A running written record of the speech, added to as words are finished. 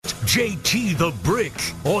JT the Brick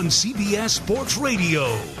on CBS Sports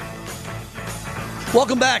Radio.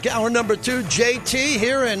 Welcome back. Hour number 2. JT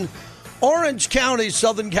here in Orange County,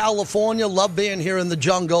 Southern California. Love being here in the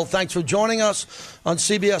jungle. Thanks for joining us on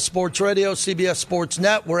CBS Sports Radio, CBS Sports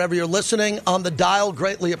Net, wherever you're listening on the dial.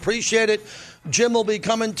 Greatly appreciate it. Jim will be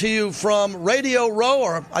coming to you from Radio Row,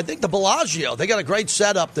 or I think the Bellagio. They got a great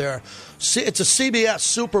setup there. It's a CBS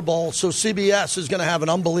Super Bowl, so CBS is going to have an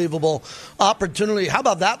unbelievable opportunity. How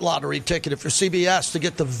about that lottery ticket if you're CBS to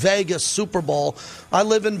get the Vegas Super Bowl? I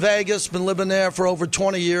live in Vegas, been living there for over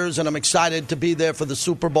 20 years, and I'm excited to be there for the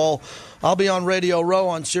Super Bowl. I'll be on Radio Row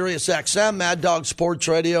on Sirius XM, Mad Dog Sports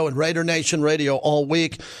Radio, and Raider Nation Radio all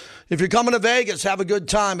week. If you're coming to Vegas, have a good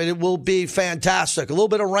time, and it will be fantastic. A little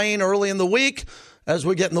bit of rain early in the week as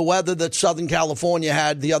we're getting the weather that Southern California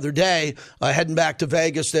had the other day, heading back to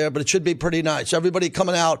Vegas there, but it should be pretty nice. Everybody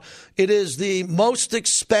coming out. It is the most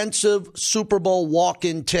expensive Super Bowl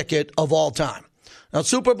walk-in ticket of all time. Now,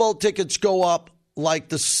 Super Bowl tickets go up like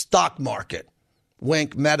the stock market.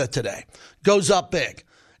 Wink, Meta today. Goes up big.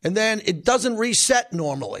 And then it doesn't reset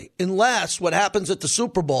normally, unless what happens at the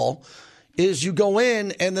Super Bowl is you go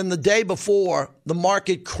in and then the day before the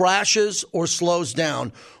market crashes or slows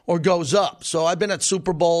down or goes up. So I've been at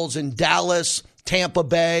Super Bowls in Dallas, Tampa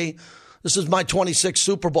Bay. This is my 26th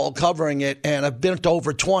Super Bowl covering it, and I've been to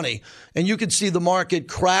over 20. And you could see the market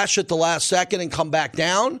crash at the last second and come back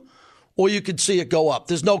down, or you could see it go up.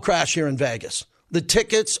 There's no crash here in Vegas. The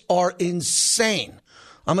tickets are insane.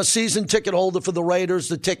 I'm a season ticket holder for the Raiders.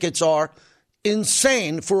 The tickets are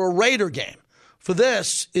insane for a Raider game. For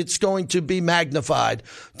this, it's going to be magnified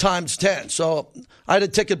times 10. So I had a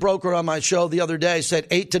ticket broker on my show the other day, said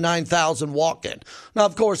 8,000 to 9,000 walk-in. Now,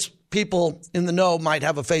 of course, people in the know might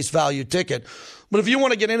have a face value ticket. But if you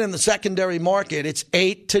want to get in the secondary market, it's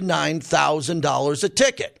 $8,000 to $9,000 a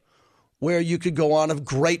ticket, where you could go on a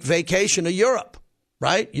great vacation to Europe,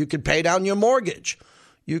 right? You could pay down your mortgage.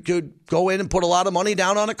 You could go in and put a lot of money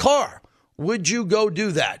down on a car. Would you go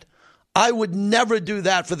do that? I would never do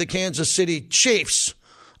that for the Kansas City Chiefs.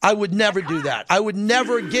 I would never do that. I would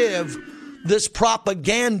never give this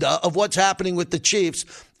propaganda of what's happening with the Chiefs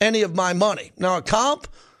any of my money. Now, a comp,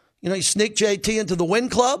 you sneak JT into the Wynn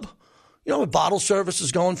Club. You know what bottle service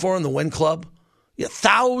is going for in the Wynn Club? Yeah,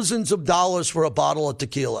 thousands of dollars for a bottle of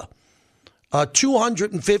tequila.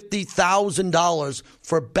 $250,000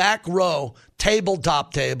 for back row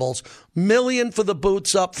tabletop tables. $1 million for the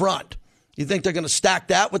booths up front. You think they're going to stack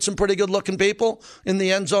that with some pretty good-looking people in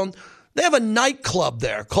the end zone? They have a nightclub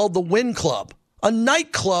there called the Wynn Club, a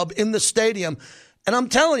nightclub in the stadium. And I'm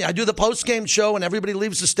telling you, I do the post-game show and everybody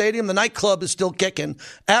leaves the stadium. The nightclub is still kicking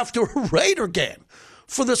after a Raider game.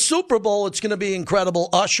 For the Super Bowl, it's going to be incredible.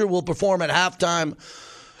 Usher will perform at halftime.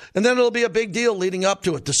 And then it'll be a big deal leading up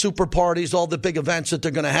to it, the super parties, all the big events that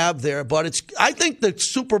they're going to have there. But I think the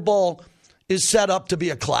Super Bowl is set up to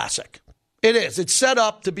be a classic. It is. It's set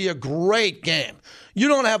up to be a great game. You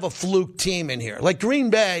don't have a fluke team in here. Like Green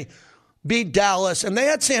Bay beat Dallas, and they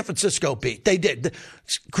had San Francisco beat. They did.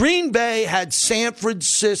 Green Bay had San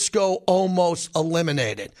Francisco almost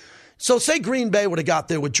eliminated. So say Green Bay would have got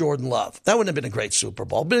there with Jordan Love. That wouldn't have been a great Super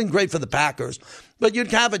Bowl. Been great for the Packers. But you'd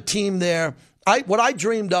have a team there. What I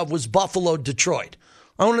dreamed of was Buffalo-Detroit.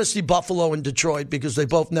 I want to see Buffalo and Detroit because they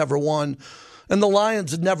both never won. And the Lions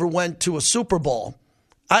had never went to a Super Bowl.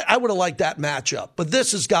 I would have liked that matchup, but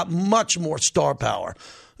this has got much more star power.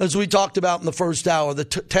 As we talked about in the first hour, the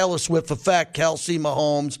Taylor Swift effect, Kelsey,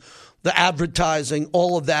 Mahomes, the advertising,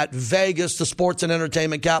 all of that, Vegas, the sports and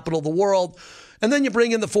entertainment capital of the world. And then you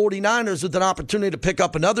bring in the 49ers with an opportunity to pick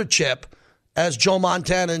up another chip as Joe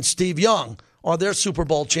Montana and Steve Young are their Super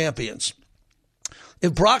Bowl champions.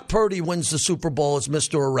 If Brock Purdy wins the Super Bowl as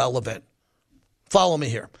Mr. Irrelevant, follow me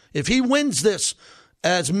here. If he wins this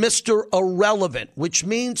as Mr. Irrelevant, which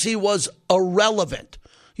means he was irrelevant.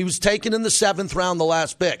 He was taken in the 7th round, the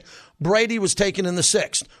last pick. Brady was taken in the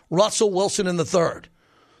 6th. Russell Wilson in the 3rd.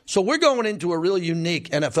 So we're going into a really unique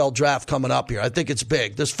NFL draft coming up here. I think it's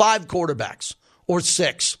big. There's 5 quarterbacks or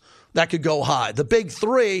 6 that could go high. The big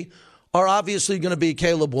 3 are obviously going to be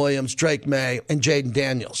Caleb Williams, Drake May, and Jaden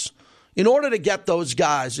Daniels. In order to get those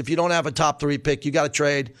guys, if you don't have a top 3 pick, you got to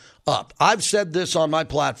trade up. I've said this on my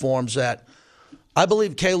platforms that I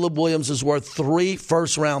believe Caleb Williams is worth 3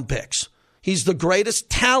 first-round picks. He's the greatest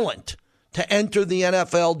talent to enter the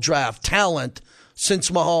NFL draft, talent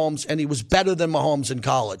since Mahomes, and he was better than Mahomes in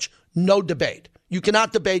college. No debate. You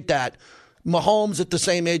cannot debate that. Mahomes at the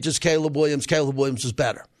same age as Caleb Williams is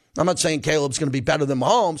better. I'm not saying Caleb's going to be better than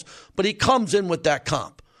Mahomes, but he comes in with that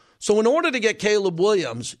comp. So in order to get Caleb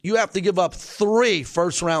Williams, you have to give up 3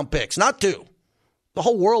 first-round picks, not 2. The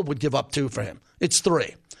whole world would give up 2 for him. It's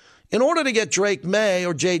 3. In order to get Drake May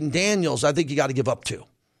or Jaden Daniels, I think you got to give up 2.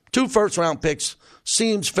 2 first-round picks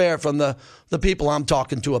seems fair from the people I'm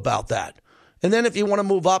talking to about that. And then if you want to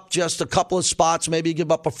move up just a couple of spots, maybe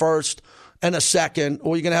give up a first and a second,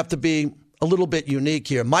 or you're going to have to be a little bit unique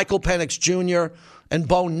here. Michael Penix Jr. and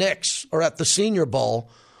Bo Nix are at the Senior Bowl.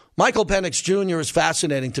 Michael Penix Jr. is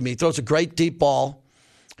fascinating to me. He throws a great deep ball.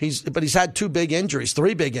 But he's had 3 big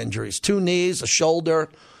injuries, 2 knees, a shoulder,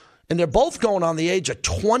 and they're both going on the age of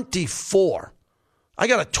 24. I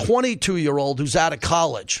got a 22-year-old who's out of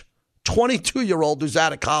college. 22-year-old who's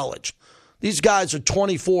out of college. These guys are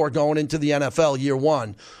 24 going into the NFL year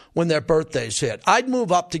 1 when their birthdays hit. I'd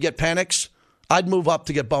move up to get Penix. I'd move up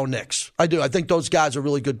to get Bo Nix. I do. I think those guys are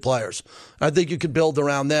really good players. I think you could build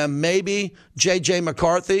around them. Maybe J.J.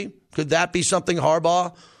 McCarthy. Could that be something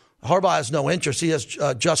Harbaugh? Harbaugh has no interest. He has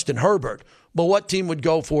Justin Herbert. But what team would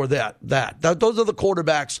go for that? Those are the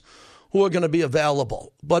quarterbacks who are going to be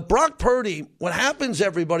available. But Brock Purdy, what happens,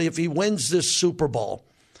 everybody, if he wins this Super Bowl,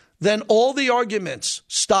 then all the arguments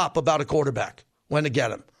stop about a quarterback, when to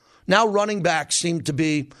get him. Now running backs seem to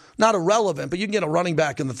be not irrelevant, but you can get a running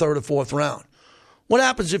back in the 3rd or 4th round. What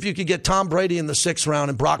happens if you could get Tom Brady in the 6th round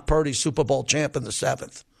and Brock Purdy Super Bowl champ in the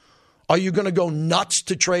 7th? Are you going to go nuts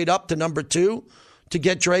to trade up to number 2 to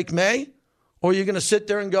get Drake May? Or are you going to sit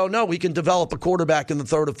there and go, no, we can develop a quarterback in the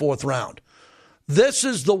 3rd or 4th round? This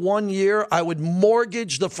is the one year I would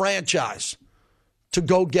mortgage the franchise to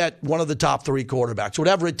go get one of the top 3 quarterbacks,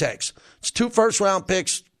 whatever it takes. It's 2 first-round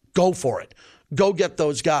picks. Go for it. Go get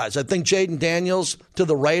those guys. I think Jaden Daniels to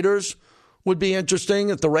the Raiders would be interesting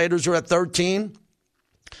if the Raiders are at 13.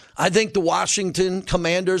 I think the Washington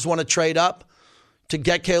Commanders want to trade up to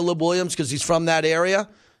get Caleb Williams because he's from that area.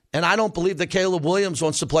 And I don't believe that Caleb Williams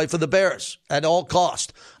wants to play for the Bears at all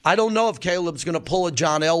cost. I don't know if Caleb's going to pull a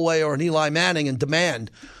John Elway or an Eli Manning and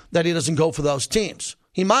demand that he doesn't go for those teams.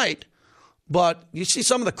 He might. But you see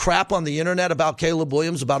some of the crap on the internet about Caleb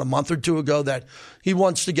Williams about a month or 2 ago that he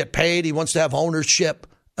wants to get paid, he wants to have ownership.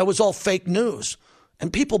 That was all fake news.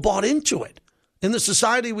 And people bought into it. In the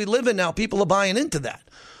society we live in now, people are buying into that.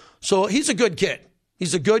 So he's a good kid.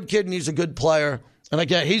 He's a good kid and he's a good player. And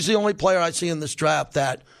again, he's the only player I see in this draft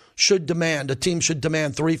that a team should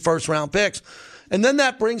demand 3 first-round picks. And then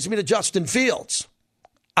that brings me to Justin Fields.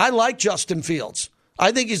 I like Justin Fields.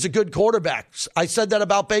 I think he's a good quarterback. I said that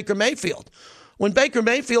about Baker Mayfield. When Baker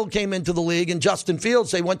Mayfield came into the league and Justin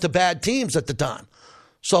Fields, they went to bad teams at the time.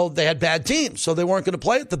 So they had bad teams, so they weren't going to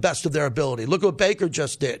play at the best of their ability. Look what Baker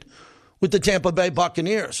just did with the Tampa Bay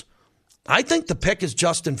Buccaneers. I think the pick is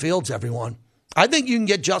Justin Fields, everyone. I think you can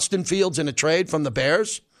get Justin Fields in a trade from the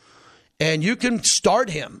Bears, and you can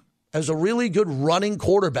start him as a really good running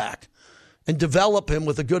quarterback and develop him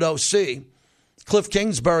with a good OC. Cliff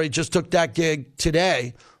Kingsbury just took that gig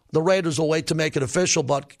today. The Raiders will wait to make it official,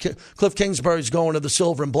 but Cliff Kingsbury's going to the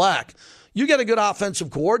silver and black. You get a good offensive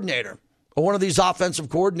coordinator or one of these offensive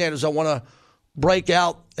coordinators that want to break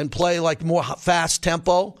out and play like more fast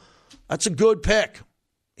tempo. That's a good pick.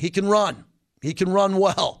 He can run. He can run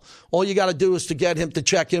well. All you got to do is to get him to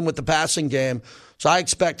check in with the passing game. So I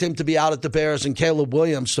expect him to be out at the Bears and Caleb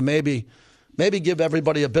Williams to maybe give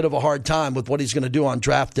everybody a bit of a hard time with what he's going to do on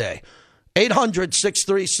draft day.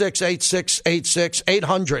 800-636-8686,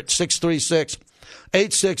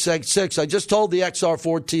 800-636-8686. I just told the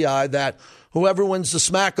XR4TI that whoever wins the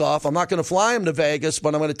smack off, I'm not going to fly him to Vegas,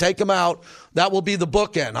 but I'm going to take him out. That will be the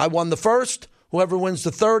bookend. I won the first. Whoever wins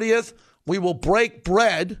the 30th, we will break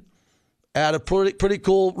bread at a pretty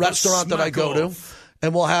cool restaurant that I go to.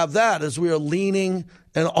 And we'll have that as we are leaning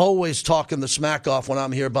and always talking the smack off when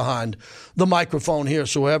I'm here behind the microphone here.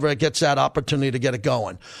 So whoever gets that opportunity to get it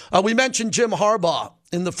going. We mentioned Jim Harbaugh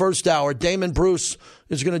in the first hour. Damon Bruce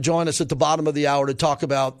is going to join us at the bottom of the hour to talk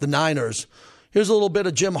about the Niners. Here's a little bit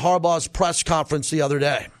of Jim Harbaugh's press conference the other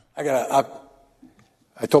day. I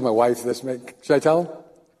told my wife this. Should I tell him?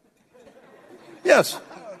 Yes.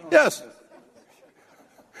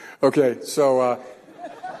 Okay, so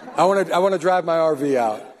I want to drive my RV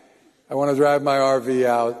out. I want to drive my RV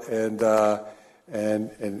out and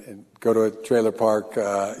go to a trailer park,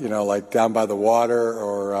 like down by the water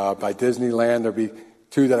or by Disneyland. There'll be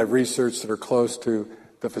 2 that I've researched that are close to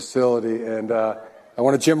the facility, and I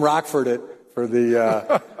want to Jim Rockford it for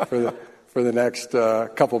the for the next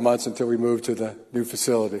couple months until we move to the new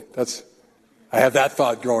facility. I have that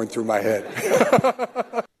thought going through my head.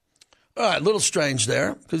 All right, a little strange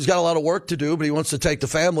there because he's got a lot of work to do, but he wants to take the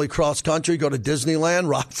family cross country, go to Disneyland,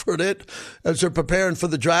 Rockford it, as they're preparing for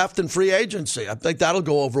the draft and free agency. I think that'll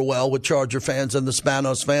go over well with Charger fans and the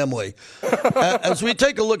Spanos family. As we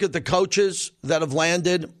take a look at the coaches that have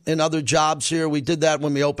landed in other jobs here, we did that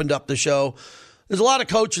when we opened up the show. There's a lot of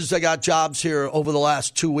coaches that got jobs here over the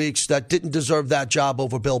last 2 weeks that didn't deserve that job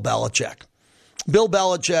over Bill Belichick. Bill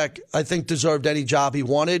Belichick, I think, deserved any job he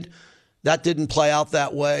wanted. That didn't play out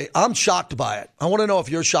that way. I'm shocked by it. I want to know if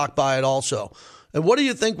you're shocked by it also. And what do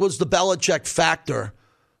you think was the Belichick factor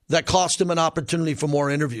that cost him an opportunity for more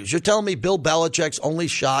interviews? You're telling me Bill Belichick's only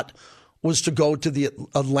shot was to go to the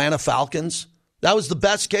Atlanta Falcons? That was the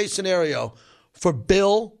best case scenario for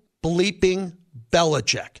Bill bleeping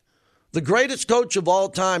Belichick. The greatest coach of all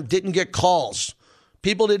time didn't get calls.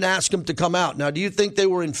 People didn't ask him to come out. Now, do you think they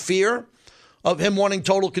were in fear of him wanting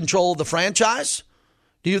total control of the franchise?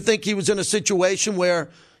 Do you think he was in a situation where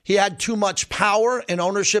he had too much power and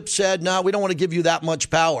ownership said, no, we don't want to give you that much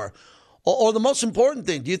power? Or the most important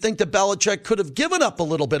thing, do you think that Belichick could have given up a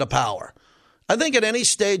little bit of power? I think at any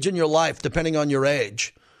stage in your life, depending on your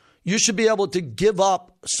age, you should be able to give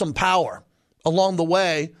up some power along the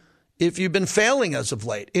way if you've been failing as of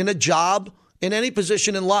late in a job, in any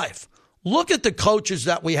position in life. Look at the coaches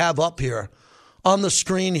that we have up here on the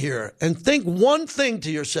screen here and think one thing to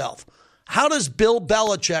yourself. How does Bill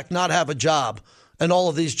Belichick not have a job and all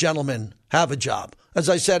of these gentlemen have a job? As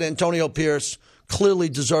I said, Antonio Pierce clearly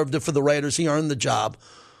deserved it for the Raiders. He earned the job.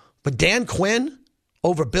 But Dan Quinn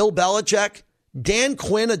over Bill Belichick, Dan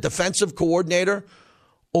Quinn, a defensive coordinator,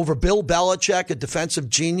 over Bill Belichick, a defensive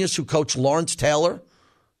genius who coached Lawrence Taylor.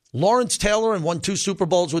 Lawrence Taylor and won 2 Super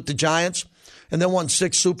Bowls with the Giants and then won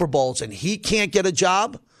 6 Super Bowls, and he can't get a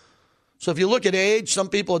job? So if you look at age, some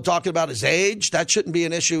people are talking about his age. That shouldn't be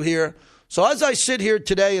an issue here. So as I sit here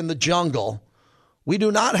today in the jungle, we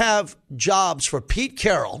do not have jobs for Pete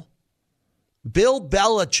Carroll, Bill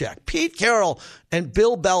Belichick. Pete Carroll and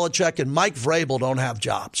Bill Belichick and Mike Vrabel don't have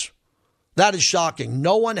jobs. That is shocking.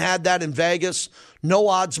 No one had that in Vegas. No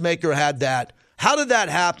odds maker had that. How did that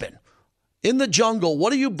happen? In the jungle,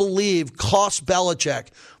 what do you believe cost Belichick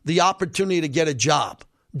the opportunity to get a job?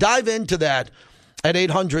 Dive into that at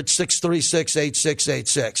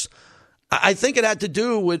 800-636-8686. I think it had to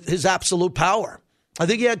do with his absolute power. I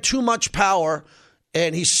think he had too much power,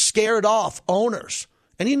 and he scared off owners.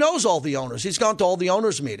 And he knows all the owners. He's gone to all the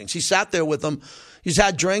owners' meetings. He sat there with them. He's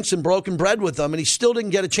had drinks and broken bread with them, and he still didn't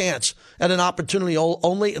get a chance at an opportunity.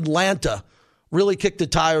 Only Atlanta really kicked the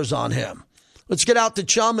tires on him. Let's get out to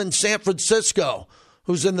Chum in San Francisco,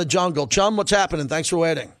 who's in the jungle. Chum, what's happening? Thanks for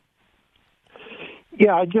waiting.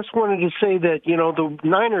 Yeah, I just wanted to say that, the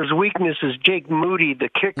Niners' weakness is Jake Moody, the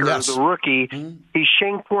kicker, the rookie. Mm-hmm. He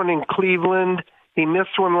shanked one in Cleveland. He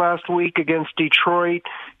missed one last week against Detroit.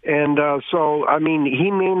 And he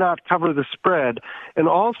may not cover the spread. And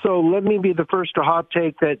also, let me be the first to hot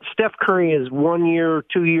take that Steph Curry is 1 year,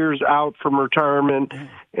 2 years out from retirement.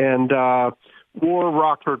 And War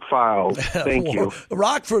Rockford Files. Thank you.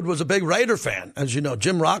 Rockford was a big Raider fan. As you know,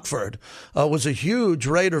 Jim Rockford was a huge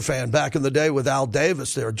Raider fan back in the day with Al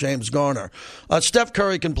Davis there, James Garner. Steph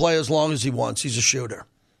Curry can play as long as he wants. He's a shooter.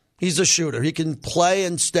 He's a shooter. He can play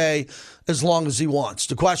and stay as long as he wants.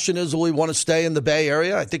 The question is, will he want to stay in the Bay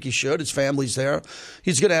Area? I think he should. His family's there.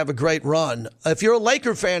 He's going to have a great run. If you're a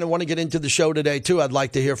Laker fan and want to get into the show today, too, I'd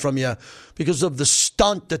like to hear from you because of the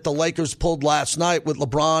stunt that the Lakers pulled last night with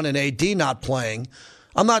LeBron and AD not playing.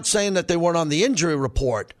 I'm not saying that they weren't on the injury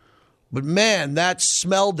report, but, man, that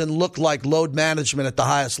smelled and looked like load management at the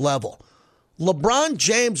highest level. LeBron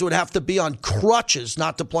James would have to be on crutches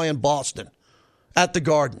not to play in Boston at the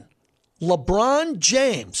Garden. LeBron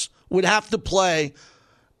James would have to play.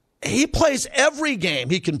 He plays every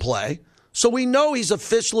game he can play, so we know he's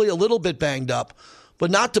officially a little bit banged up,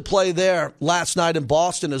 but not to play there last night in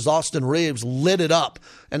Boston as Austin Reeves lit it up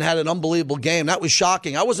and had an unbelievable game. That was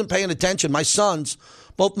shocking. I wasn't paying attention. My sons,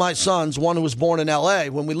 both my sons, one who was born in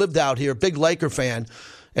L.A. when we lived out here, big Laker fan,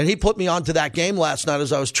 and he put me onto that game last night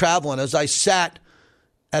as I was traveling, as I sat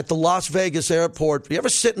at the Las Vegas airport. You ever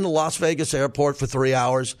sit in the Las Vegas airport for 3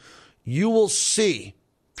 hours? You will see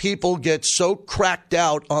people get so cracked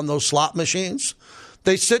out on those slot machines.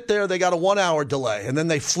 They sit there, they got a 1 hour delay, and then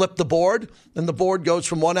they flip the board, and the board goes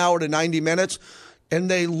from 1 hour to 90 minutes, and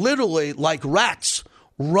they literally, like rats,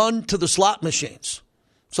 run to the slot machines.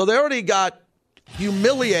 So they already got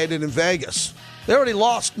humiliated in Vegas. They already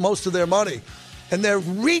lost most of their money, and they're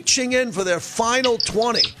reaching in for their final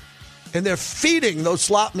 20, and they're feeding those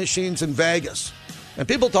slot machines in Vegas. And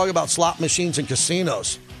people talk about slot machines in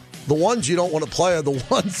casinos. The ones you don't want to play are the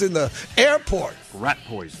ones in the airport. Rat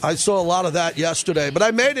poison. I saw a lot of that yesterday, but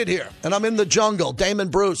I made it here, and I'm in the jungle. Damon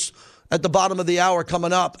Bruce at the bottom of the hour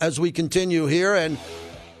coming up as we continue here, and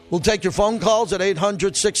we'll take your phone calls at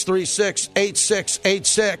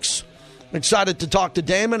 800-636-8686. Excited to talk to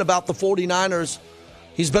Damon about the 49ers.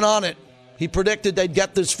 He's been on it. He predicted they'd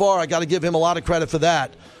get this far. I got to give him a lot of credit for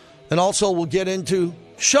that. And also we'll get into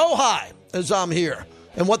Show High as I'm here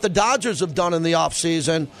and what the Dodgers have done in the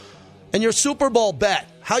offseason and your Super Bowl bet.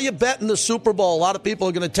 How you bet in the Super Bowl? A lot of people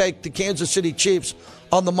are going to take the Kansas City Chiefs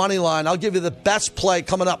on the money line. I'll give you the best play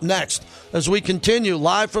coming up next as we continue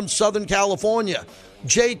live from Southern California.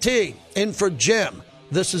 JT in for Jim.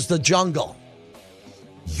 This is The Jungle.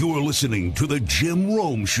 You're listening to The Jim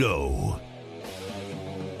Rome Show.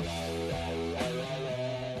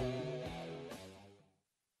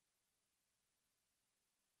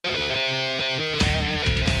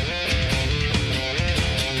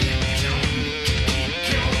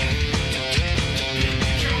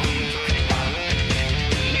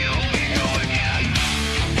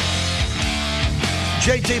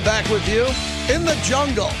 JT back with you in the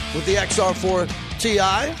jungle with the XR4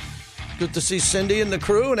 Ti. Good to see Cindy and the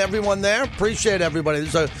crew and everyone there. Appreciate everybody.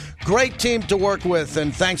 There's a great team to work with,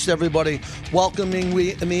 and thanks to everybody welcoming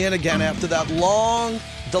me in again after that long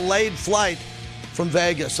delayed flight from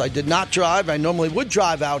Vegas. I did not drive. I normally would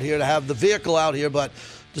drive out here to have the vehicle out here, but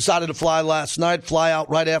decided to fly last night, fly out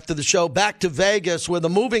right after the show, back to Vegas where the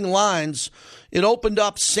moving lines, it opened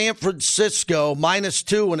up San Francisco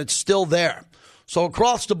 -2, and it's still there. So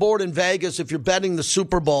across the board in Vegas, if you're betting the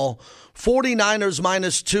Super Bowl, 49ers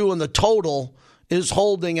 -2, and the total is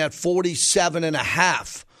holding at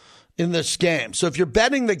 47.5 in this game. So if you're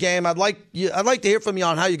betting the game, I'd like to hear from you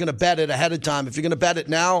on how you're going to bet it ahead of time. If you're going to bet it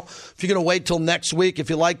now, if you're going to wait till next week, if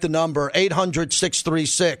you like the number,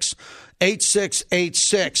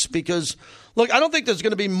 800-636-8686. Because, look, I don't think there's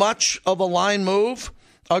going to be much of a line move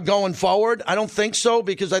going forward. I don't think so,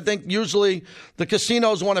 because I think usually the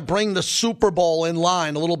casinos want to bring the Super Bowl in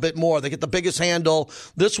line a little bit more. They get the biggest handle.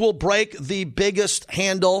 This will break the biggest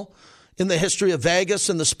handle in the history of Vegas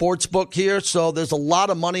in the sports book here. So there's a lot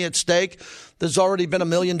of money at stake. There's already been $1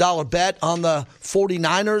 million bet on the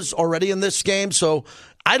 49ers already in this game. So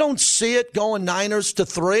I don't see it going Niners to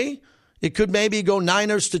 3. It could maybe go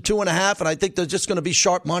Niners to 2.5. And I think there's just going to be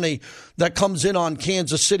sharp money that comes in on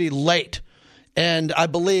Kansas City late. And I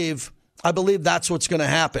believe that's what's going to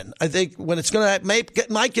happen. I think when it's going to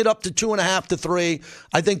might get up to 2.5 to 3,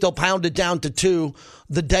 I think they'll pound it down to 2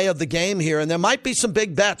 the day of the game here. And there might be some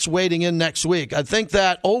big bets waiting in next week. I think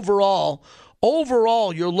that overall,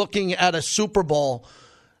 you're looking at a Super Bowl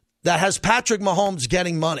that has Patrick Mahomes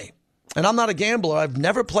getting money. And I'm not a gambler. I've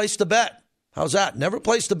never placed a bet. How's that? Never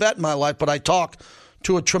placed a bet in my life, but I talk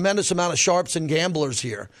to a tremendous amount of sharps and gamblers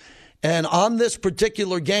here. And on this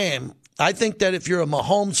particular game, I think that if you're a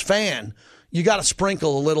Mahomes fan, you got to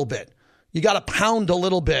sprinkle a little bit. You got to pound a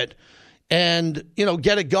little bit and,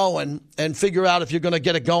 get it going and figure out if you're going to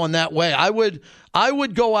get it going that way. I would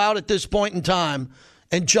go out at this point in time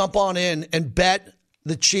and jump on in and bet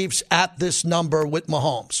the Chiefs at this number with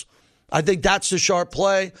Mahomes. I think that's the sharp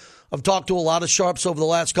play. I've talked to a lot of sharps over the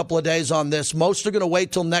last couple of days on this. Most are going to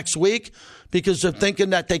wait till next week because they're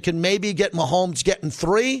thinking that they can maybe get Mahomes getting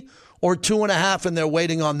 3 or 2.5, and they're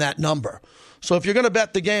waiting on that number. So if you're going to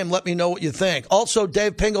bet the game, let me know what you think. Also,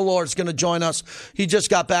 Dave Pingalore is going to join us. He just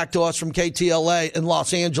got back to us from KTLA in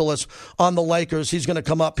Los Angeles on the Lakers. He's going to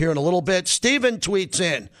come up here in a little bit. Steven tweets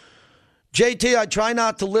in, JT, I try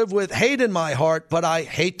not to live with hate in my heart, but I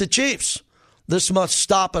hate the Chiefs. This must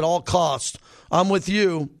stop at all costs. I'm with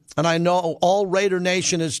you, and I know all Raider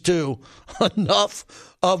Nation is too. Enough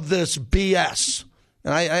of this BS.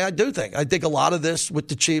 And I think a lot of this with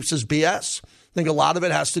the Chiefs is BS. I think a lot of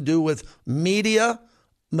it has to do with media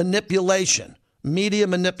manipulation.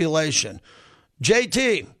 JT,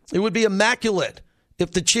 it would be immaculate if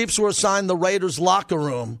the Chiefs were assigned the Raiders locker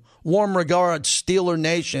room. Warm regards, Steeler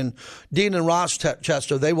Nation, Dean and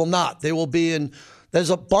Rochester. They will not. They will be in, there's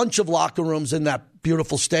a bunch of locker rooms in that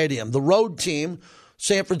beautiful stadium. The road team,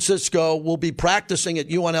 San Francisco, will be practicing at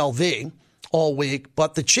UNLV all week,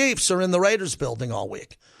 but the Chiefs are in the Raiders building all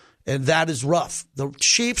week, and that is rough. The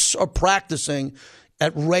Chiefs are practicing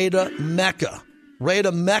at Raider Mecca,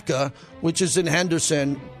 which is in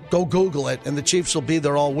Henderson. Go Google it, and the Chiefs will be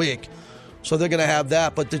there all week. So they're going to have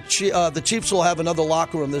that, but the Chiefs will have another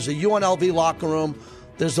locker room. There's a UNLV locker room.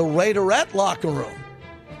 There's a Raiderette locker room.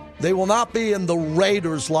 They will not be in the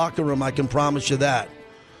Raiders locker room, I can promise you that.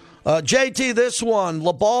 JT, this one,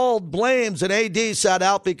 LeBall blames an AD sat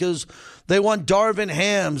out because they want Darvin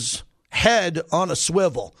Ham's head on a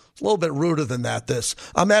swivel. It's a little bit ruder than that, this.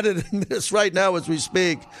 I'm editing this right now as we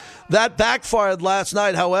speak. That backfired last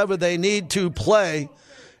night. However, they need to play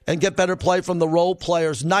and get better play from the role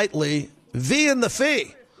players nightly. V in the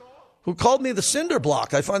Fee, who called me the cinder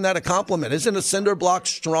block. I find that a compliment. Isn't a cinder block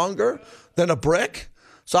stronger than a brick?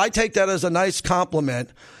 So I take that as a nice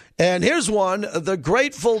compliment. And here's one. The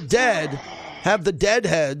Grateful Dead have the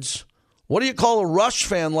Deadheads What do you call a Rush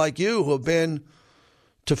fan like you who have been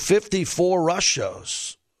to 54 Rush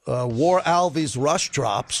shows? Wore Alvy's Rush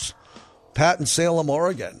drops. Pat in Salem,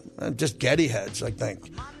 Oregon. Just Getty heads, I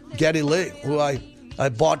think. Geddy Lee, who I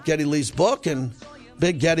bought Geddy Lee's book, and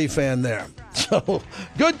big Geddy fan there. So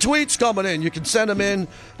good tweets coming in. You can send them in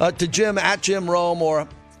to Jim at Jim Rome or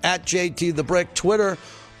at JT the Brick. Twitter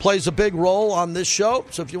plays a big role on this show,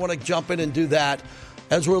 so if you want to jump in and do that.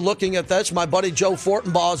 As we're looking at this, my buddy Joe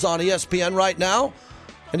Fortenbaugh is on ESPN right now,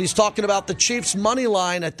 and he's talking about the Chiefs' money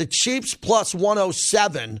line at the Chiefs plus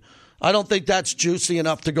 107. I don't think that's juicy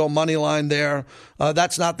enough to go money line there.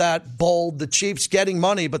 That's not that bold. The Chiefs getting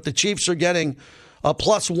money, but the Chiefs are getting a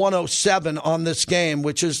plus 107 on this game,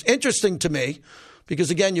 which is interesting to me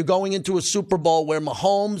because, again, you're going into a Super Bowl where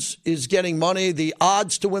Mahomes is getting money. The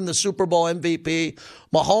odds to win the Super Bowl MVP,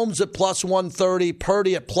 Mahomes at plus 130,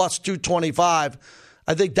 Purdy at plus 225.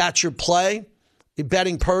 I think that's your play. You're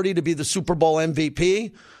betting Purdy to be the Super Bowl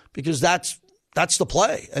MVP because that's the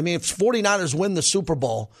play. I mean, if 49ers win the Super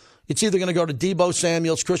Bowl, it's either going to go to Deebo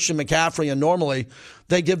Samuels, Christian McCaffrey, and normally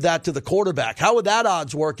they give that to the quarterback. How would that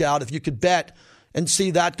odds work out if you could bet and see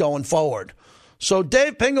that going forward? So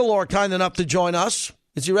Dave Pingalore kind enough to join us.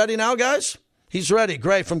 Is he ready now, guys? He's ready.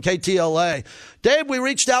 Great, from KTLA. Dave, we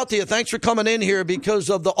reached out to you. Thanks for coming in here because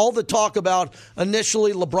of all the talk about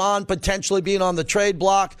initially LeBron potentially being on the trade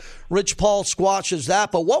block. Rich Paul squashes that.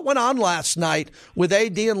 But what went on last night with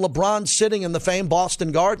AD and LeBron sitting in the famed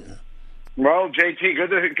Boston Garden? Well, JT,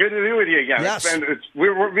 good to be with you again. Yes.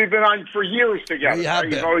 We've been on for years together. We have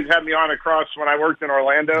been. You've always had me on across when I worked in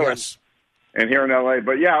Orlando and here in L.A.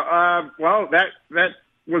 But, yeah, well, that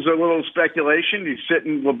was a little speculation. He's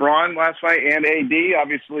sitting LeBron last night and AD.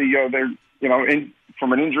 Obviously,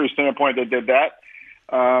 from an injury standpoint, they did that.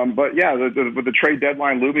 But, yeah, with the trade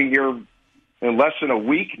deadline looming here in less than a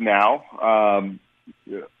week now,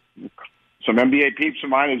 some NBA peeps of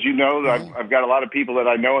mine, as you know, I've got a lot of people that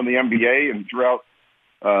I know in the NBA and throughout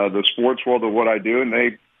the sports world of what I do, and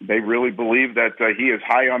they really believe that he is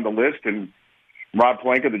high on the list. And Rob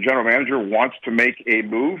Pelinka, the general manager, wants to make a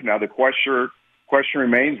move. Now the question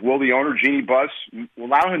remains: will the owner Jeannie Buss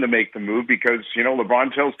allow him to make the move? Because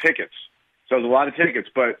LeBron sells a lot of tickets.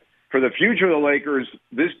 But for the future of the Lakers,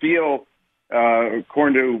 this deal,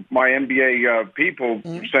 according to my NBA people,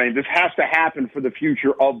 saying this has to happen for the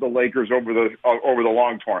future of the Lakers over the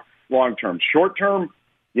long term. Short term,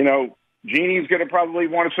 Jeannie's going to probably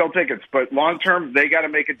want to sell tickets, but long term, they got to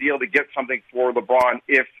make a deal to get something for LeBron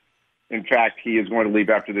if, in fact, he is going to leave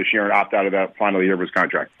after this year and opt out of that final year of his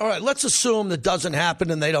contract. All right, let's assume that doesn't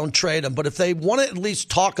happen and they don't trade him, but if they want to at least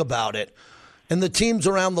talk about it, and the teams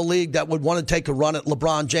around the league that would want to take a run at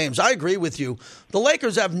LeBron James, I agree with you. The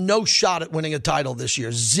Lakers have no shot at winning a title this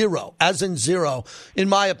year. Zero, as in zero, in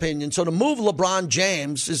my opinion. So to move LeBron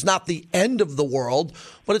James is not the end of the world,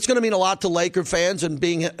 but it's going to mean a lot to Laker fans and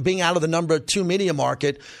being out of the number 2 media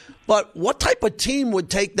market. But what type of team would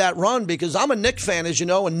take that run? Because I'm a Knicks fan, as you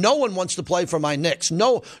know, and no one wants to play for my Knicks.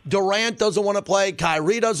 No, Durant doesn't want to play.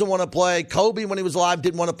 Kyrie doesn't want to play. Kobe, when he was alive,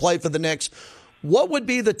 didn't want to play for the Knicks. What would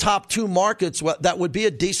be the top 2 markets that would be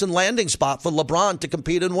a decent landing spot for LeBron to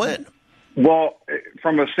compete and win? Well,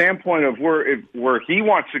 from a standpoint of where he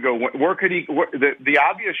wants to go, where could he? The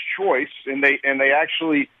obvious choice, and they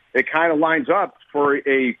actually, it kind of lines up for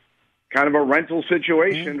a kind of a rental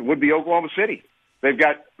situation, would be Oklahoma City. They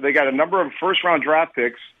got a number of first round draft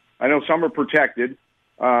picks. I know some are protected.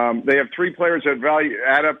 They have 3 players that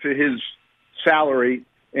add up to his salary.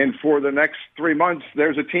 And for the next 3 months,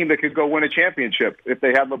 there's a team that could go win a championship if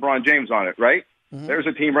they have LeBron James on it, right? Mm-hmm. There's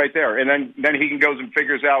a team right there. And then he goes and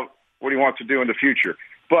figures out what he wants to do in the future.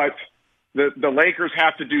 But the Lakers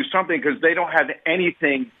have to do something because they don't have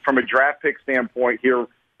anything from a draft pick standpoint here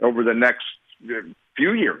over the next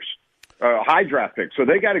few years, high draft pick. So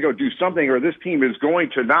they got to go do something or this team is going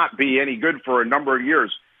to not be any good for a number of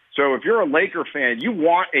years. So if you're a Laker fan, you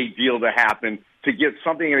want a deal to happen to get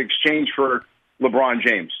something in exchange for LeBron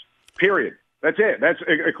James, period. That's it. That's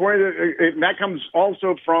according to, and that comes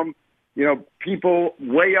also from, people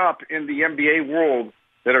way up in the NBA world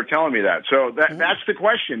that are telling me that. So that's the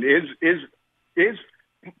question is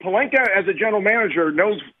Pelinka as a general manager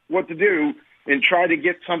knows what to do and try to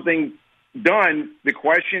get something done. The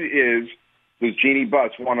question is, does Jeannie Buss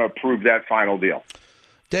want to approve that final deal?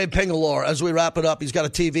 Dave Pingalore, as we wrap it up, he's got a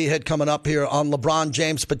TV hit coming up here on LeBron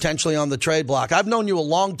James potentially on the trade block. I've known you a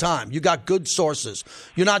long time. You got good sources.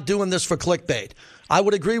 You're not doing this for clickbait. I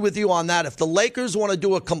would agree with you on that. If the Lakers want to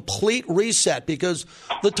do a complete reset, because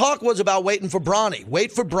the talk was about waiting for Bronny.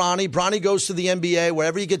 Wait for Bronny. Bronny goes to the NBA.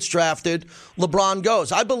 Wherever he gets drafted, LeBron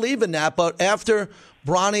goes. I believe in that, but after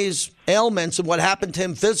Bronny's ailments and what happened to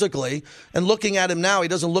him physically, and looking at him now, he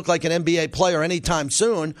doesn't look like an NBA player anytime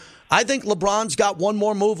soon. I think LeBron's got one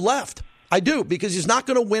more move left. I do, because he's not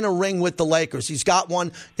going to win a ring with the Lakers. He's got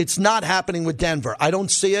one. It's not happening with Denver. I don't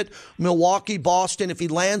see it. Milwaukee, Boston, if he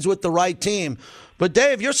lands with the right team. But,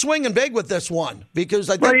 Dave, you're swinging big with this one, because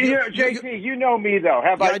I think... Well, JT, you know me, though.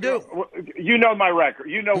 I do. You know my record.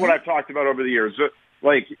 You know what I've talked about over the years,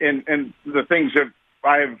 and the things that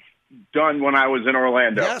I've done when I was in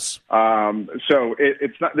Orlando. Yes. So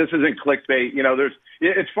it's not. This isn't clickbait.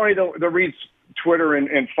 It's funny to read Twitter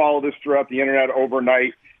and follow this throughout the internet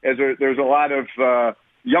overnight. As there's a lot of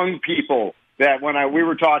young people that we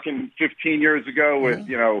were talking 15 years ago with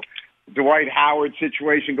Dwight Howard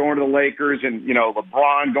situation going to the Lakers and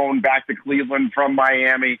LeBron going back to Cleveland from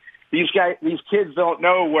Miami. These kids don't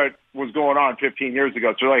know what was going on 15 years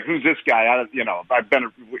ago. So they're like, who's this guy? I've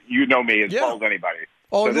been, me as well as anybody.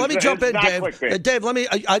 Oh, so let me jump in, Dave. Clickbait. Dave,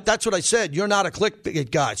 that's what I said. You're not a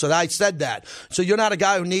clickbait guy. So I said that. So you're not a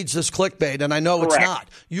guy who needs this clickbait, and I know Correct. It's not.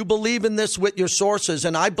 You believe in this with your sources,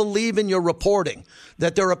 and I believe in your reporting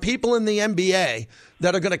that there are people in the NBA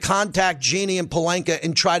that are going to contact Jeannie and Pelinka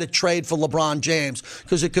and try to trade for LeBron James,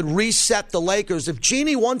 because it could reset the Lakers. If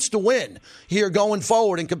Jeannie wants to win here going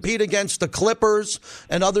forward and compete against the Clippers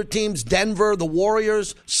and other teams, Denver, the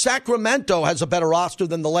Warriors, Sacramento has a better roster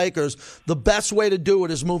than the Lakers. The best way to do it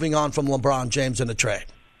is moving on from LeBron James in a trade.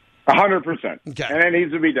 100%. Okay. And it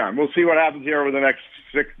needs to be done. We'll see what happens here over the next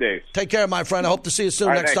 6 days. Take care, my friend. I hope to see you soon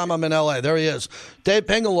next time I'm in L.A. There he is. Dave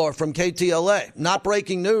Pingelor from KTLA. Not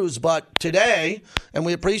breaking news, but today, and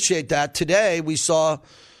we appreciate that, today we saw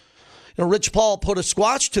Rich Paul put a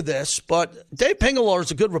squash to this, but Dave Pingelor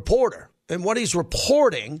is a good reporter, and what he's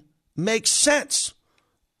reporting makes sense.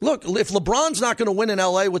 Look, if LeBron's not going to win in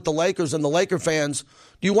L.A. with the Lakers and the Laker fans,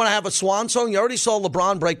 do you want to have a swan song? You already saw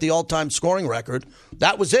LeBron break the all-time scoring record.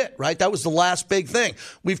 That was it, right? That was the last big thing.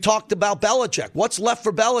 We've talked about Belichick. What's left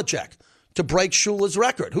for Belichick? To break Shula's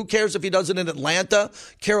record. Who cares if he does it in Atlanta,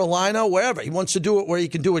 Carolina, wherever? He wants to do it where he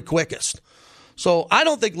can do it quickest. So I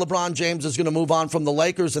don't think LeBron James is going to move on from the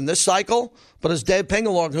Lakers in this cycle. But as Dave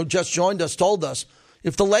Pingelor, who just joined us, told us,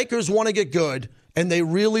 if the Lakers want to get good and they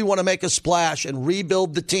really want to make a splash and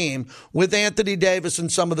rebuild the team with Anthony Davis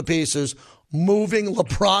and some of the pieces, moving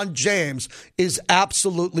LeBron James is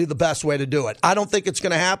absolutely the best way to do it. I don't think it's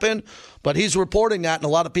going to happen, but he's reporting that, and a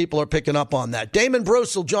lot of people are picking up on that. Damon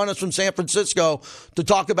Bruce will join us from San Francisco to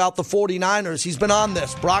talk about the 49ers. He's been on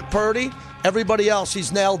this. Brock Purdy, everybody else,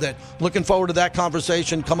 he's nailed it. Looking forward to that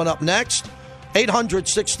conversation coming up next.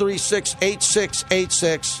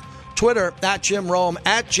 800-636-8686. Twitter, at Jim Rome,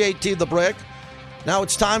 at JT The Brick. Now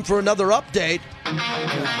it's time for another update.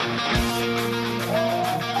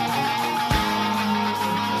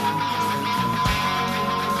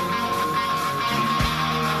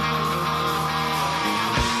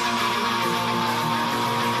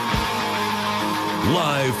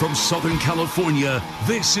 Live from Southern California,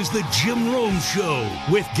 this is the Jim Rome Show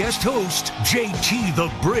with guest host JT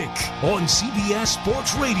The Brick on CBS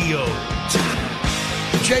Sports Radio.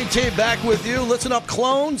 JT back with you. Listen up,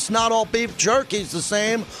 clones. Not all beef jerky's the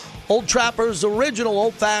same. Old Trapper's original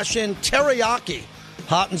old-fashioned teriyaki.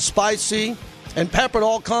 Hot and spicy and peppered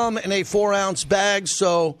all come in a 4-ounce bag,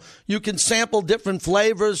 so you can sample different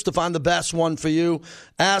flavors to find the best one for you.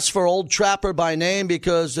 Ask for Old Trapper by name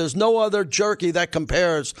because there's no other jerky that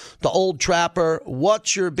compares to Old Trapper.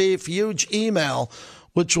 What's your beef? Huge email,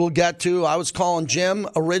 which we'll get to. I was calling Jim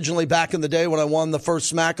originally back in the day when I won the first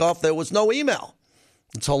Smack Off. There was no email.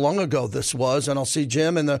 That's how long ago this was, and I'll see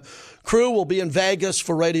Jim and the crew will be in Vegas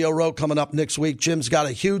for Radio Row coming up next week. Jim's got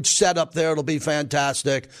a huge setup there. It'll be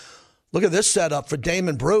fantastic. Look at this setup for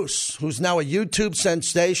Damon Bruce, who's now a YouTube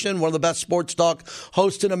sensation, one of the best sports talk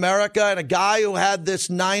hosts in America, and a guy who had this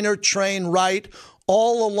Niner train right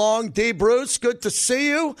all along. D. Bruce, good to see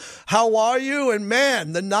you. How are you? And,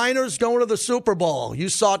 man, the Niners going to the Super Bowl. You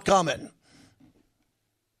saw it coming.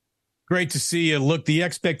 Great to see you. Look, the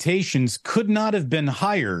expectations could not have been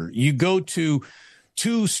higher. You go to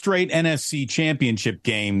 2 straight NFC championship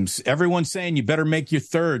games. Everyone's saying you better make your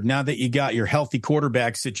third now that you got your healthy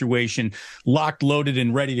quarterback situation locked, loaded,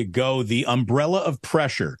 and ready to go. The umbrella of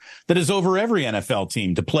pressure that is over every NFL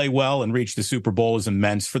team to play well and reach the Super Bowl is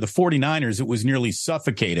immense. For the 49ers, it was nearly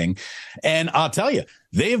suffocating. And I'll tell you,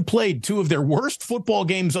 they have played 2 of their worst football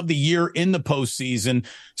games of the year in the postseason.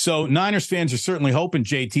 So Niners fans are certainly hoping,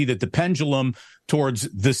 JT, that the pendulum towards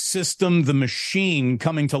the system, the machine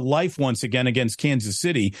coming to life once again against Kansas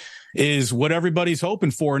City is what everybody's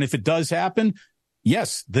hoping for. And if it does happen,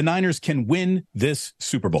 yes, the Niners can win this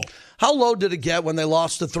Super Bowl. How low did it get when they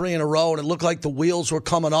lost the 3 in a row and it looked like the wheels were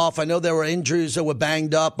coming off? I know there were injuries that were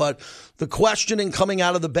banged up, but the questioning coming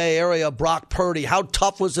out of the Bay Area, Brock Purdy, how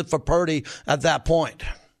tough was it for Purdy at that point?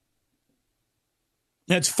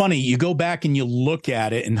 It's funny. You go back and you look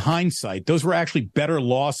at it in hindsight. Those were actually better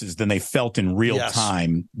losses than they felt in real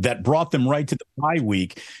time that brought them right to the bye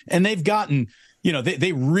week. And they've gotten,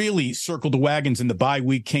 they really circled the wagons in the bye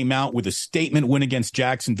week, came out with a statement win against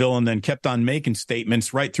Jacksonville, and then kept on making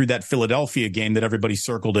statements right through that Philadelphia game that everybody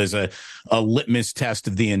circled as a litmus test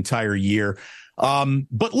of the entire year.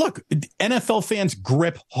 But look, NFL fans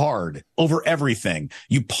grip hard over everything.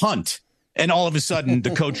 You punt, and all of a sudden the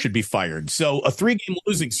coach should be fired. So a 3-game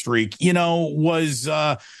losing streak, was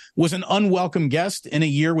an unwelcome guest in a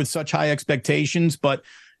year with such high expectations. But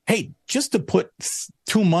hey, just to put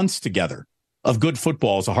 2 months together of good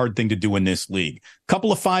football is a hard thing to do in this league.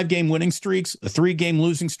 Couple of 5-game winning streaks, a 3-game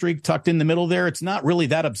losing streak tucked in the middle there. It's not really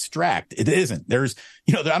that abstract. It isn't. There's,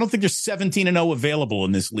 I don't think there's 17-0 available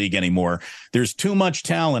in this league anymore. There's too much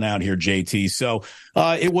talent out here, JT. So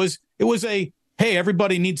it was a, hey,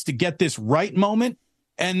 everybody needs to get this right moment.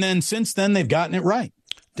 And then since then, they've gotten it right.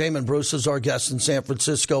 Damon Bruce is our guest in San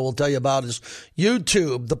Francisco. We'll tell you about his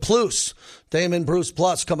YouTube, The Plus, Damon Bruce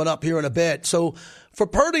Plus, coming up here in a bit. So for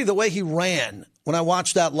Purdy, the way he ran when I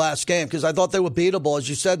watched that last game, because I thought they were beatable, as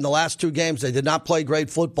you said, in the last 2 games, they did not play great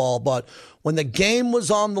football. But when the game was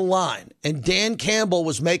on the line and Dan Campbell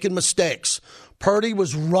was making mistakes, Purdy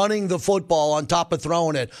was running the football on top of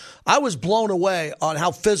throwing it. I was blown away on how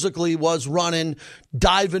physical he was running,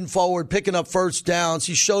 diving forward, picking up first downs.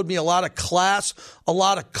 He showed me a lot of class, a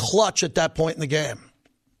lot of clutch at that point in the game.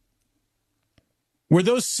 Were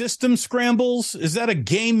those system scrambles? Is that a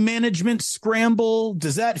game management scramble?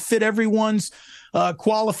 Does that fit everyone's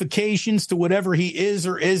qualifications to whatever he is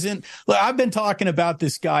or isn't? Look, I've been talking about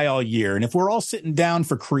this guy all year, and if we're all sitting down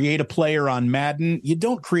for create a player on Madden, you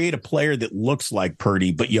don't create a player that looks like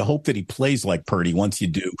Purdy, but you hope that he plays like Purdy once you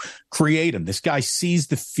do. Create him. This guy sees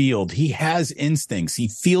the field. He has instincts. He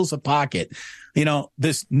feels a pocket.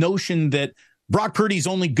 This notion that Brock Purdy's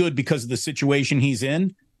only good because of the situation he's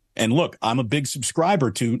in. And look, I'm a big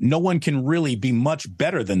subscriber to no one can really be much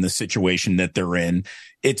better than the situation that they're in.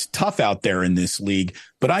 It's tough out there in this league,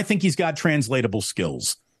 but I think he's got translatable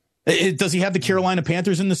skills. Does he have the Carolina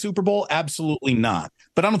Panthers in the Super Bowl? Absolutely not.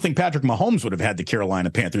 But I don't think Patrick Mahomes would have had the Carolina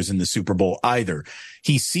Panthers in the Super Bowl either.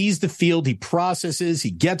 He sees the field, he processes,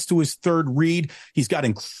 he gets to his third read. He's got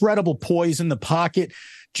incredible poise in the pocket.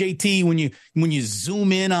 JT, when you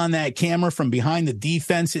zoom in on that camera from behind the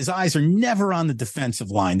defense, his eyes are never on the defensive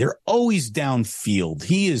line. They're always downfield.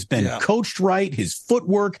 He has been coached right. His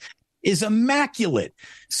footwork is immaculate.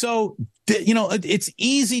 So, it's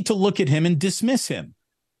easy to look at him and dismiss him.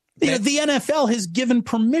 The NFL has given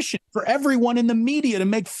permission for everyone in the media to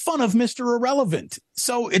make fun of Mr. Irrelevant.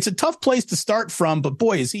 So it's a tough place to start from, but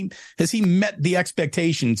boy, has he met the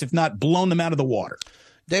expectations, if not blown them out of the water.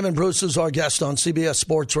 Damon Bruce is our guest on CBS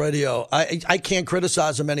Sports Radio. I can't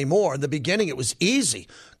criticize him anymore. In the beginning, it was easy.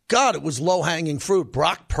 God, it was low-hanging fruit.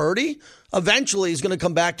 Brock Purdy, eventually he's going to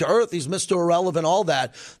come back to earth. He's Mr. Irrelevant, all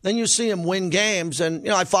that. Then you see him win games. And,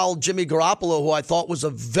 I followed Jimmy Garoppolo, who I thought was a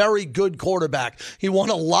very good quarterback. He won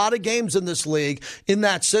a lot of games in this league in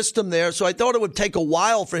that system there. So I thought it would take a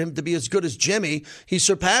while for him to be as good as Jimmy. He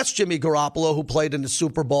surpassed Jimmy Garoppolo, who played in the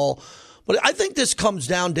Super Bowl. But I think this comes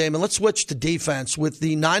down, Damon. Let's switch to defense with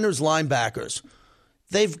the Niners linebackers.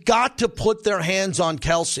 They've got to put their hands on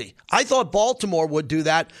Kelce. I thought Baltimore would do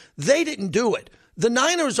that. They didn't do it. The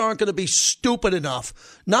Niners aren't going to be stupid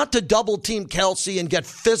enough not to double team Kelce and get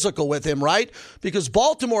physical with him, right? Because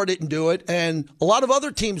Baltimore didn't do it, and a lot of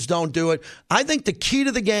other teams don't do it. I think the key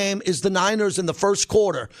to the game is the Niners in the first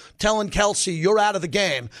quarter telling Kelce, you're out of the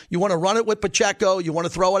game. You want to run it with Pacheco, you want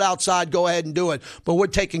to throw it outside, go ahead and do it. But we're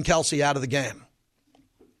taking Kelce out of the game.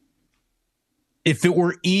 If it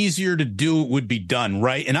were easier to do, it would be done,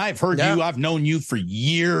 right? And I've heard you, I've known you for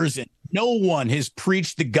years, and no one has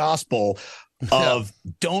preached the gospel of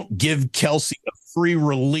don't give Kelce a free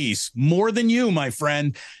release more than you, my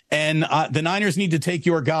friend. And the Niners need to take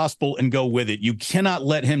your gospel and go with it. You cannot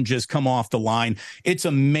let him just come off the line. It's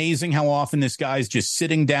amazing how often this guy's just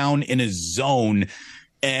sitting down in his zone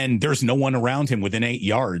and there's no one around him within 8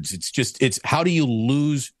 yards. It's how do you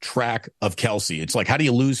lose track of Kelce? It's like, how do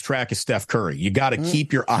you lose track of Steph Curry? You got to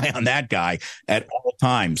keep your eye on that guy at all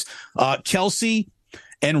times. Kelce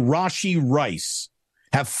and Rashee Rice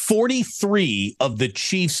have 43 of the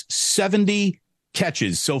Chiefs' 70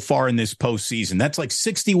 catches so far in this postseason. That's like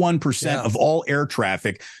 61% of all air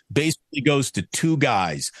traffic basically goes to 2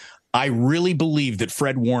 guys. I really believe that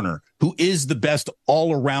Fred Warner, who is the best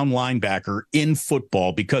all-around linebacker in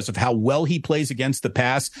football because of how well he plays against the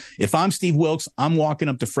pass, if I'm Steve Wilks, I'm walking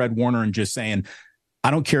up to Fred Warner and just saying,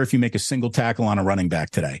 I don't care if you make a single tackle on a running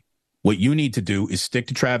back today. What you need to do is stick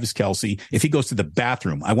to Travis Kelce. If he goes to the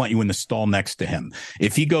bathroom, I want you in the stall next to him.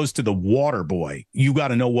 If he goes to the water boy, you got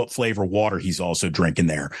to know what flavor water he's also drinking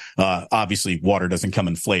there. Obviously, water doesn't come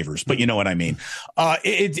in flavors, but you know what I mean.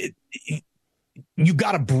 You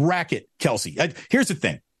got to bracket Kelce. Here's the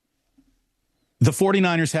thing. The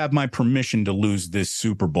 49ers have my permission to lose this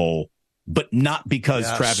Super Bowl, but not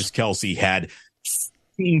because Travis Kelce had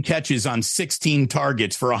 16 catches on 16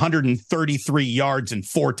 targets for 133 yards and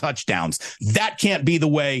 4 touchdowns. That can't be the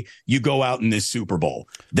way you go out in this Super Bowl.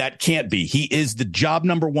 That can't be. He is the job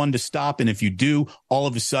number one to stop. And if you do, all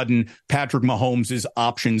of a sudden, Patrick Mahomes'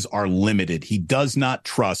 options are limited. He does not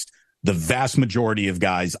trust the vast majority of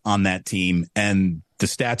guys on that team, and the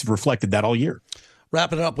stats have reflected that all year.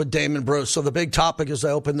 Wrapping it up with Damon Bruce. So the big topic as I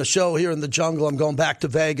open the show here in the jungle, I'm going back to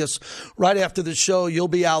Vegas. Right after the show, you'll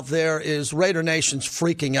be out there, is Raider Nation's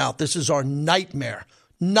freaking out. This is our nightmare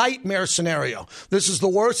scenario. This is the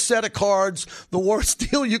worst set of cards, the worst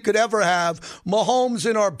deal you could ever have. Mahomes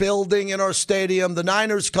in our building, in our stadium. The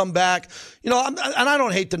Niners come back. And I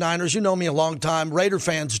don't hate the Niners. You know me a long time. Raider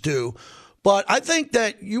fans do. But I think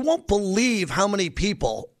that you won't believe how many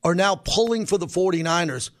people are now pulling for the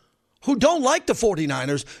 49ers who don't like the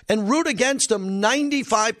 49ers and root against them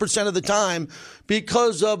 95% of the time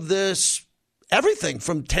because of this everything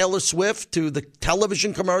from Taylor Swift to the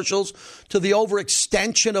television commercials to the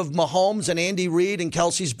overextension of Mahomes and Andy Reid and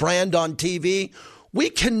Kelce's brand on TV. We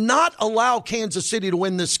cannot allow Kansas City to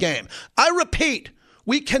win this game. I repeat,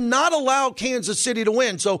 we cannot allow Kansas City to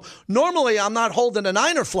win. So normally I'm not holding a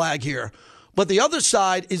Niner flag here. But the other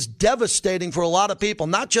side is devastating for a lot of people,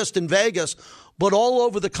 not just in Vegas, but all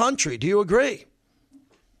over the country. Do you agree?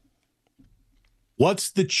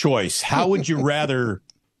 What's the choice? How would you rather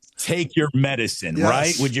take your medicine,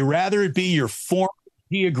 right? Would you rather it be your former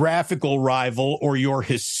geographical rival or your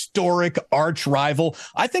historic arch rival?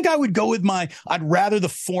 I think I would go with I'd rather the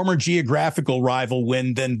former geographical rival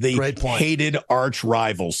win than the hated arch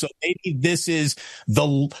rival. So maybe this is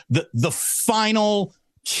the final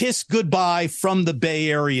kiss goodbye from the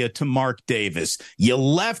Bay Area to Mark Davis. You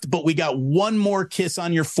left, but we got one more kiss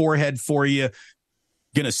on your forehead for you.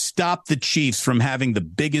 Going to stop the Chiefs from having the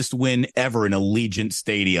biggest win ever in Allegiant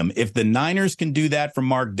Stadium. If the Niners can do that for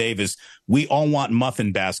Mark Davis, we all want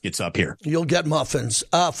muffin baskets up here. You'll get muffins.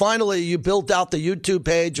 Finally, you built out the YouTube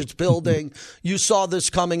page. It's building. You saw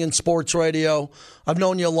this coming in sports radio. I've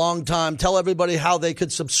known you a long time. Tell everybody how they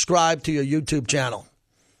could subscribe to your YouTube channel.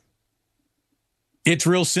 It's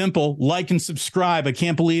real simple. Like and subscribe. I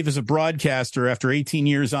can't believe as a broadcaster, after 18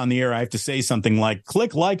 years on the air, I have to say something like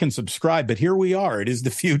click, like, and subscribe. But here we are. It is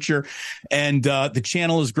the future. And the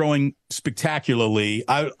channel is growing spectacularly.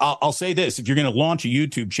 I'll say this. If you're going to launch a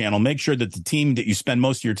YouTube channel, make sure that the team that you spend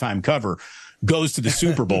most of your time cover goes to the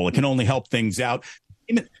Super Bowl. It can only help things out.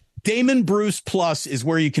 Damon Bruce Plus is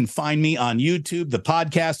where you can find me on YouTube. The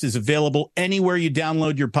podcast is available anywhere you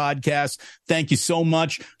download your podcast. Thank you so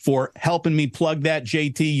much for helping me plug that,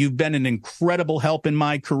 JT. You've been an incredible help in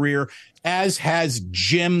my career, as has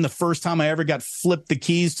Jim. The first time I ever got flipped the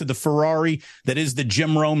keys to the Ferrari that is the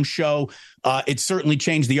Jim Rome Show. It certainly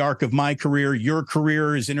changed the arc of my career. Your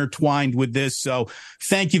career is intertwined with this. So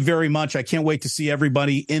thank you very much. I can't wait to see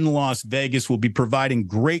everybody in Las Vegas. We'll be providing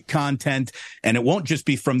great content, and it won't just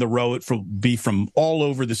be from the road. It will be from all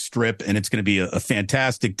over the strip, and it's going to be a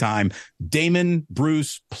fantastic time. Damon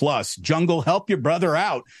Bruce Plus. Jungle, help your brother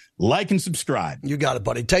out. Like and subscribe. You got it,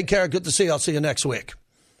 buddy. Take care. Good to see you. I'll see you next week.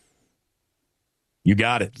 You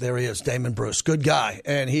got it. There he is, Damon Bruce. Good guy.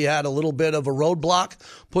 And he had a little bit of a roadblock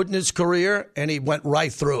put in his career, and he went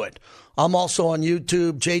right through it. I'm also on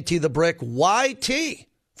YouTube, JT the Brick, YT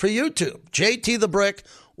for YouTube. JT the Brick,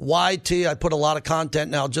 YT. I put a lot of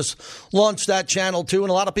content now. Just launched that channel, too,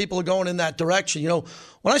 and a lot of people are going in that direction. You know,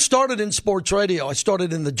 when I started in sports radio, I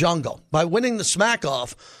started in the jungle. By winning the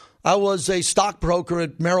Smack-Off, I was a stockbroker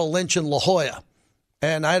at Merrill Lynch in La Jolla,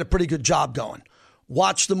 and I had a pretty good job going.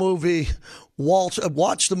 Watch the movie.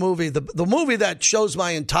 Watch the movie. The movie that shows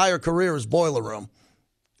my entire career is Boiler Room.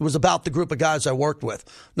 It was about the group of guys I worked with,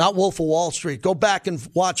 not Wolf of Wall Street. Go back and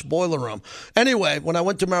watch Boiler Room. Anyway, when I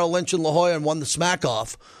went to Merrill Lynch in La Jolla and won the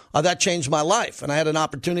Smack-Off, that changed my life. And I had an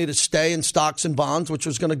opportunity to stay in stocks and bonds, which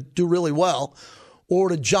was going to do really well, or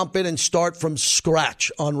to jump in and start from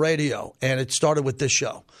scratch on radio. And it started with this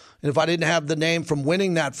show. And if I didn't have the name from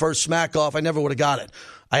winning that first Smack-Off, I never would have got it.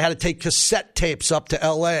 I had to take cassette tapes up to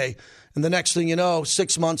L.A., and the next thing you know,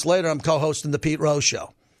 6 months later, I'm co-hosting the Pete Rose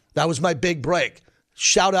Show. That was my big break.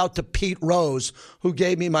 Shout out to Pete Rose, who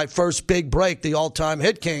gave me my first big break, the all-time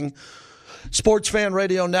hit king. Sports Fan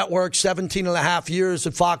Radio Network, 17 and a half years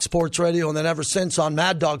at Fox Sports Radio, and then ever since on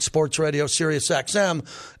Mad Dog Sports Radio, Sirius XM,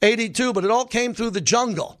 82. But it all came through the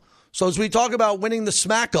jungle. So as we talk about winning the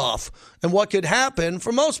smack off and what could happen,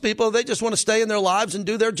 for most people, they just want to stay in their lives and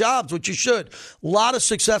do their jobs, which you should. A lot of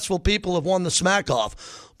successful people have won the smack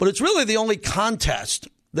off. But it's really the only contest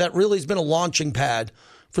that really has been a launching pad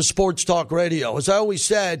for sports talk radio. As I always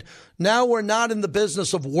said, now we're not in the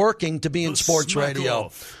business of working to be in sports radio.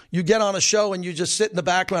 You get on a show and you just sit in the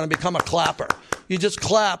background and become a clapper. You just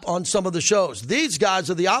clap on some of the shows. These guys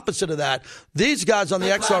are the opposite of that. These guys on the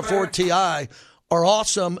XR4 TI are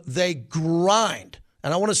awesome. They grind.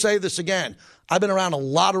 And I want to say this again. I've been around a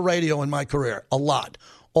lot of radio in my career, a lot,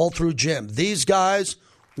 all through Jim. These guys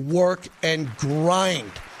work and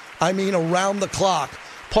grind. I mean, around the clock,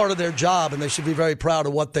 part of their job, and they should be very proud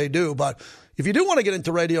of what they do. But if you do want to get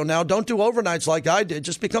into radio now, don't do overnights like I did.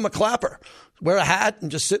 Just become a clapper. Wear a hat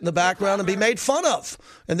and just sit in the background and be made fun of.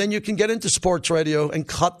 And then you can get into sports radio and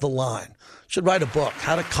cut the line. Should write a book,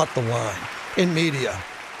 How to Cut the Line in Media.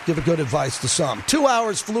 Give a good advice to some. 2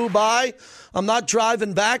 hours flew by. I'm not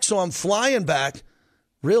driving back, so I'm flying back.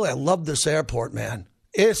 Really, I love this airport, man.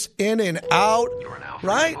 It's in and out,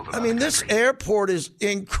 right? I mean, this airport is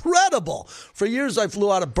incredible. For years, I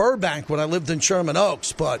flew out of Burbank when I lived in Sherman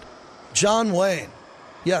Oaks, but John Wayne.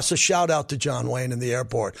 Yes, a shout-out to John Wayne in the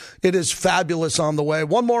airport. It is fabulous on the way.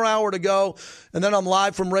 1 more hour to go, and then I'm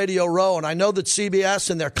live from Radio Row, and I know that CBS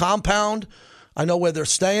and their compound, I know where they're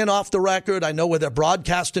staying off the record. I know where they're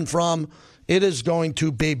broadcasting from. It is going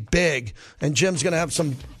to be big, and Jim's going to have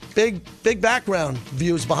some big background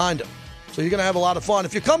views behind him. So you're going to have a lot of fun.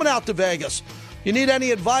 If you're coming out to Vegas, you need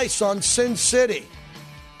any advice on Sin City,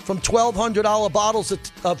 from $1,200 bottles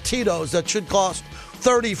of Tito's that should cost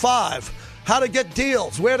 $35, how to get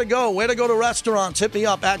deals, where to go to restaurants, hit me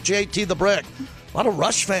up at JT the Brick. A lot of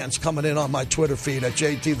Rush fans coming in on my Twitter feed at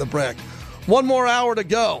JT the Brick. 1 more hour to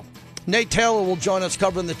go. Nate Taylor will join us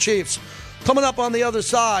covering the Chiefs. Coming up on the other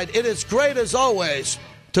side, it is great as always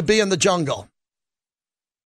to be in the jungle.